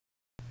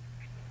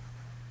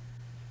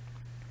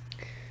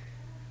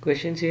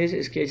Question says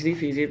sketch the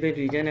feasible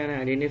region and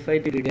identify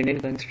the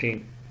redundant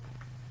constraint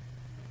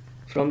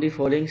from the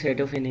following set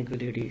of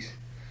inequalities.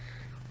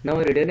 Now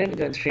a redundant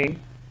constraint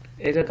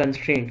is a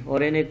constraint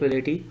or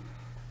inequality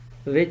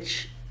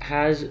which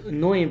has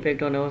no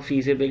impact on our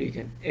feasible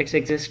region. Its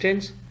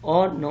existence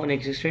or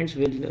non-existence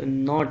will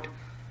not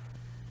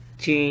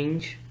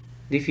change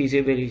the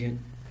feasible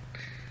region.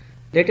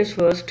 Let us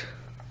first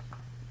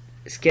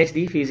sketch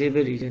the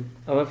feasible region.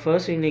 Our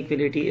first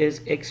inequality is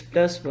x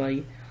plus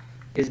y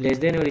is less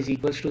than or is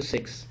equals to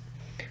 6.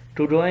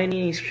 To draw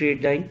any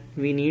straight line,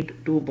 we need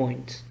 2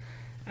 points,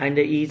 and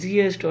the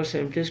easiest or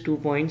simplest 2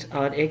 points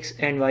are x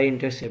and y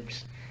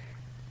intercepts.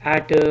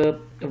 At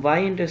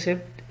y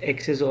intercept,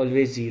 x is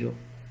always 0,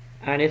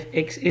 and if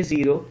x is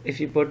 0, if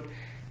you put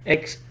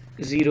x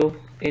 0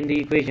 in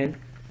the equation,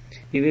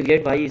 we will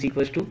get y is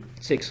equals to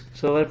 6.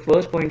 So our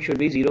first point should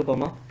be 0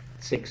 comma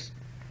 6.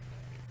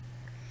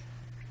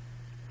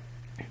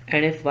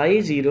 And if y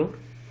is 0,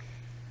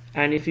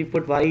 and if we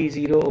put y is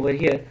 0 over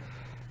here,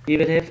 we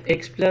will have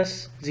x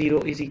plus 0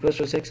 is equals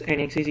to 6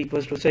 and x is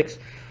equals to 6.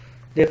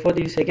 Therefore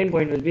the second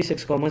point will be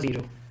 6 comma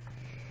 0.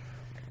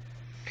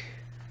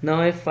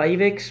 Now if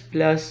 5x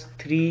plus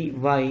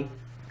 3y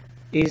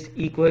is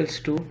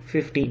equals to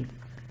 15,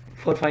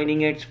 for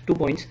finding its 2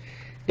 points,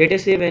 let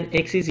us say when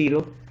x is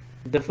 0,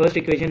 the first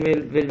equation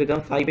will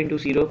become 5 into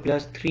 0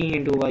 plus 3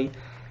 into y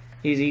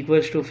is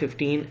equals to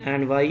 15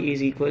 and y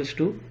is equals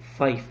to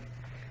 5.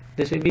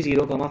 This will be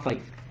 0 comma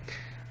 5.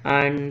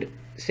 And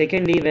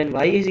secondly, when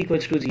y is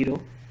equals to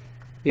 0,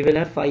 we will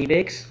have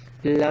 5x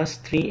plus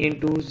 3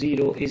 into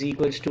 0 is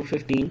equals to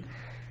 15,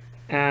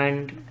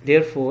 and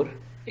therefore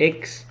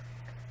x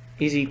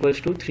is equals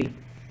to 3.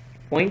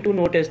 Point to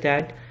note is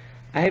that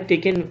I have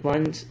taken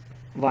once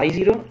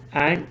y0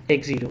 and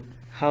x0.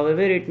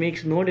 However, it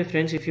makes no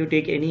difference if you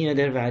take any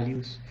other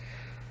values.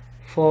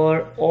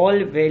 For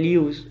all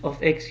values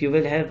of x, you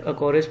will have a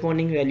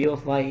corresponding value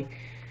of y.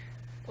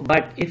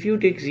 But if you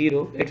take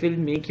 0, it will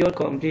make your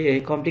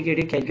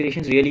complicated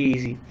calculations really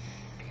easy.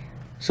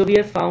 So we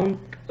have found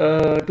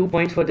 2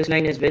 points for this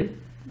line as well.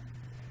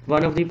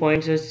 One of the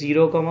points is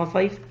 0 comma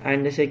 5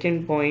 and the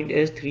second point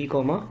is 3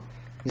 comma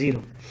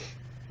 0.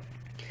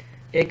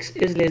 X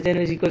is less than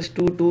or is equals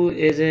to 2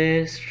 is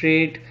a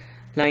straight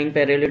line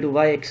parallel to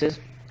y-axis,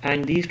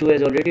 and these two,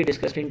 as already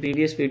discussed in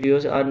previous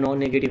videos, are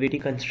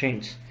non-negativity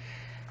constraints.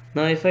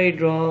 Now if I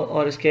draw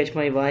or sketch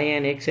my y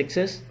and x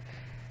axis,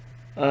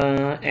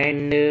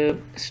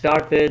 and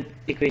start with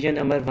equation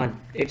number 1.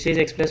 It says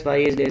x plus y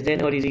is less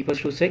than or is equals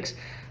to 6,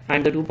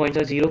 and the 2 points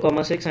are 0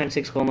 comma 6 and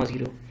 6 comma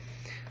 0.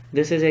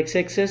 This is x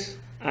axis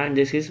and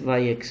this is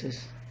y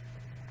axis.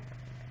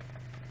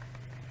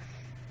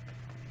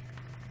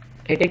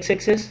 At x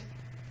axis,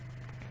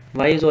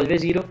 y is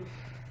always 0.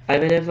 I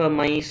will have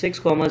my 6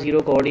 comma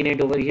 0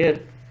 coordinate over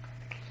here.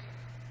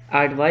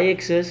 At y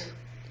axis,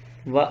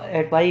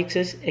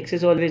 x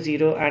is always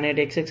 0, and at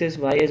x axis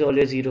y is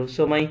always 0.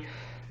 So my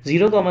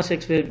 0 comma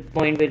 6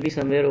 point will be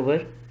somewhere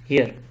over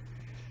here.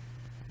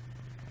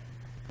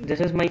 This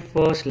is my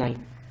first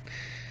line.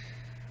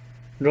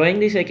 Drawing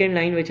the second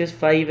line, which is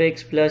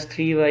 5x plus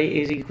 3y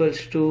is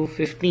equals to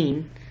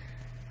 15.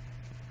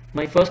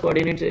 My first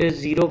coordinate is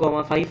 0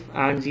 comma 5,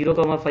 and 0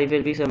 comma 5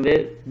 will be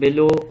somewhere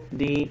below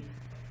the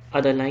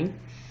other line,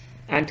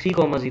 and 3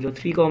 comma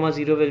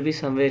 0 will be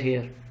somewhere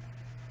here.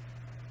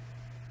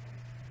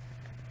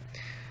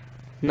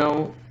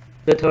 Now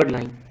the third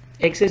line,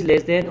 x is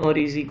less than or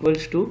is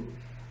equals to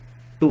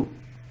 2.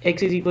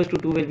 X is equals to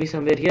 2 will be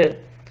somewhere here,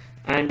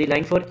 and the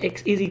line for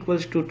x is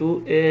equals to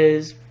 2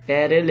 is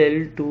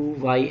parallel to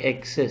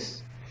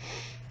y-axis.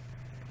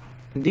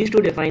 These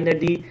two define that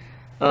the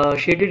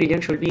shaded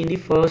region should be in the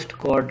first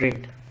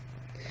quadrant.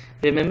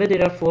 Remember,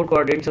 there are 4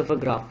 quadrants of a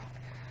graph,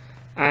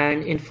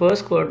 and in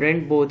first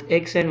quadrant both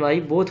x and y,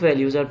 both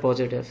values are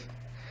positive.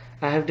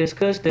 I have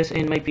discussed this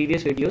in my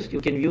previous videos.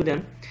 You can view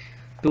them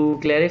to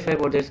clarify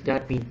what does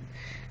that mean.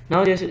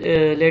 Now just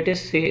let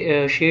us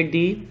say shade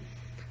the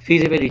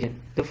feasible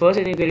region. The first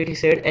inequality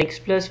said x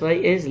plus y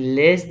is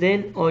less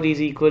than or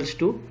is equals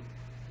to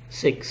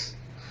 6.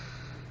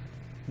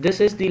 This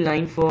is the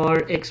line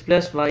for x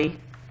plus y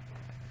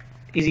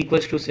is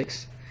equals to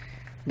 6.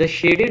 The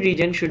shaded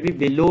region should be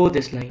below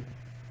this line,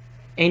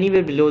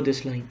 anywhere below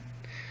this line.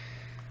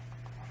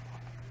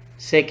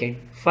 Second,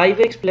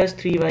 5x plus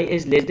 3y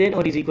is less than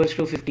or is equals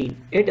to 15.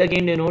 It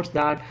again denotes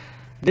that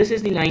this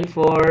is the line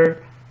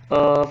for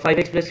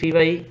 5x plus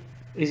 3y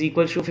is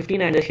equals to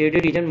 15, and the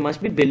shaded region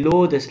must be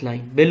below this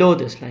line,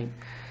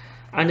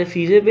 and the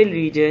feasible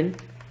region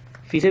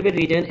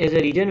is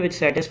a region which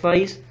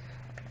satisfies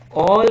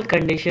all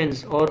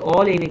conditions or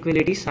all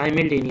inequalities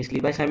simultaneously.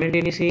 By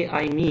simultaneously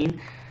I mean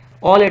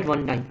all at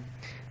one time.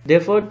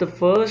 Therefore the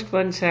first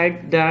one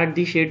said that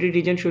the shaded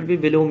region should be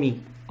below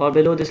me or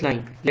below this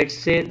line. Let's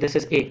say this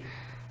is A,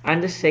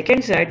 and the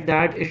second said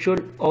that it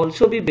should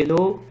also be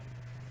below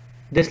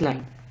this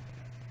line.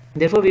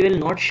 Therefore we will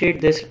not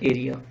shade this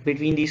area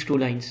between these two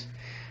lines,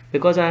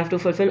 because I have to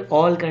fulfill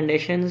all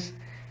conditions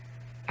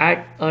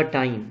at a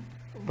time,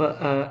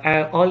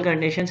 all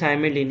conditions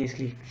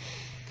simultaneously.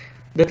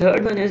 The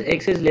third one is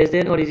x is less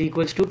than or is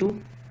equals to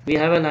 2. We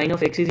have a line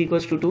of x is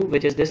equals to 2,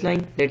 which is this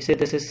line. Let's say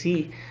this is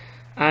C,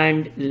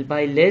 and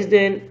by less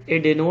than, it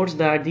denotes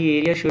that the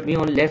area should be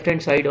on left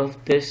hand side of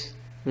this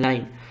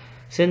line.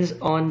 Since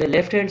on the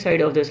left hand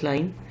side of this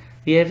line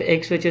we have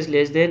x which is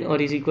less than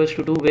or is equals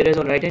to 2, whereas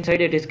on right hand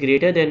side it is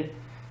greater than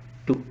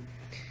 2.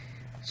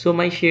 So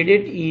my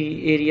shaded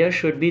area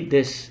should be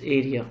this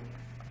area,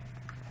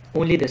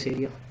 only this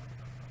area.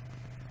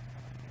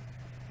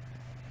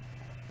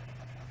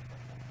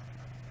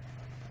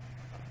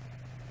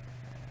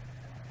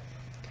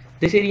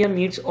 This area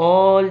meets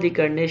all the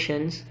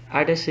conditions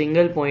at a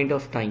single point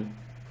of time.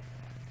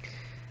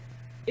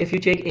 If you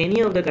check any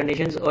of the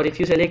conditions, or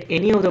if you select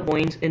any of the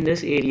points in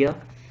this area,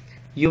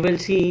 you will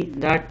see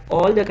that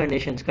all the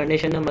conditions,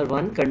 condition number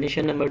 1,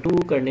 condition number 2,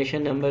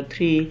 condition number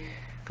 3,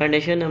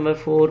 condition number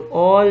 4,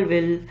 all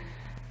will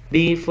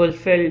be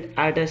fulfilled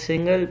at a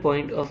single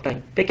point of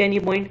time. Pick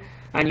any point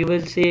and you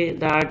will say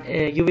that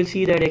you will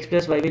see that x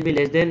plus y will be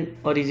less than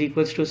or is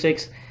equals to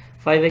 6.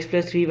 5x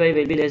plus 3y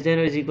will be less than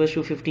or is equals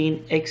to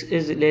 15, x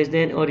is less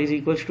than or is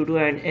equals to 2,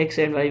 and x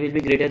and y will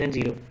be greater than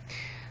 0.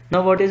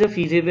 Now what is a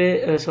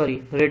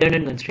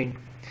redundant constraint?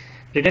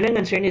 Redundant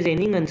constraint is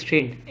any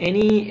constraint,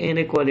 any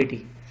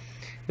inequality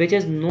which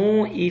has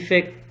no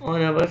effect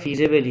on our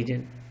feasible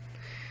region.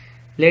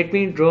 Let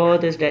me draw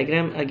this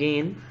diagram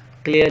again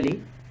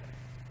clearly.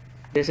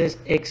 This is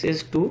x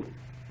is 2,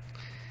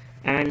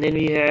 and then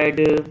we had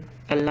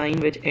a line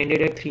which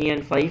ended at 3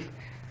 and 5,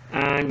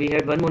 and we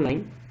had one more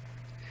line,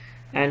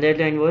 and that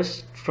line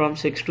was from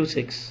 6 to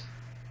 6,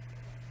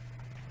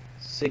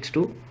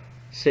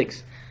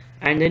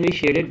 and then we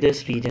shaded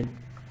this region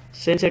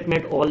since it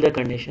met all the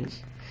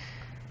conditions.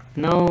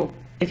 Now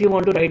if you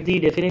want to write the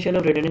definition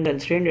of redundant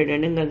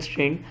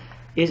constraint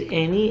is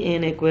any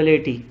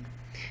inequality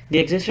the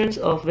existence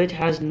of which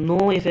has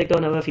no effect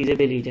on our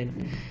feasible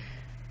region.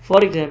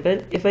 For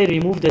example, if I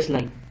remove this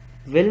line,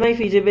 will my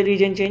feasible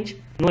region change?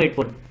 No, it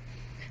won't.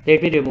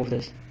 Let me remove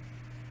this.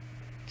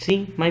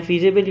 See, my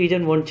feasible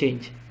region won't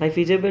change. My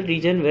feasible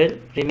region will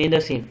remain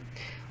the same.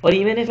 Or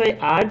even if I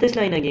add this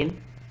line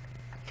again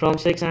from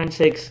 6 and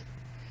 6,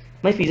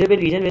 my feasible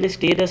region will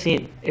stay the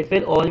same. It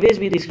will always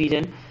be this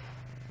region,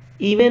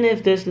 even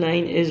if this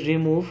line is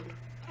removed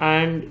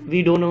and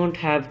we do not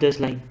have this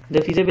line.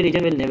 The feasible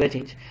region will never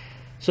change.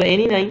 So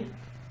any line,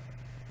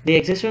 the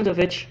existence of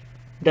which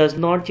does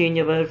not change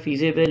our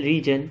feasible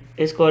region,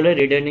 is called a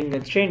redundant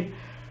constraint.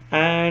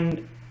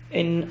 And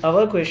in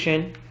our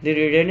question, the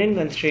redundant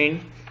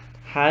constraint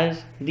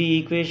has the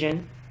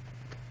equation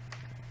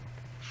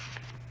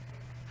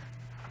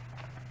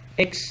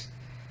x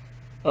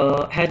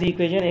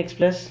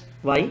plus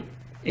y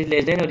is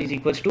less than or is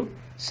equals to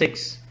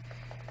 6.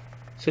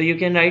 So you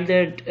can write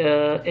that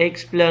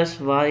x plus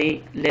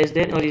y less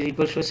than or is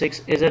equals to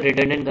 6 is a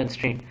redundant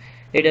constraint.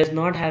 It does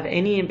not have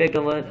any impact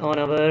on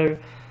our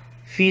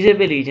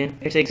feasible region.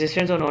 Its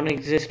existence or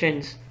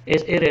non-existence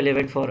is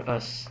irrelevant for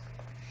us.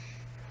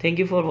 Thank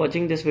you for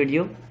watching this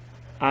video.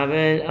 I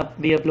will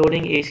be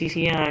uploading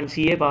ACCA and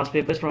CA past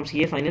papers from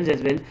CA finals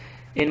as well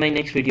in my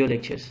next video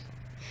lectures.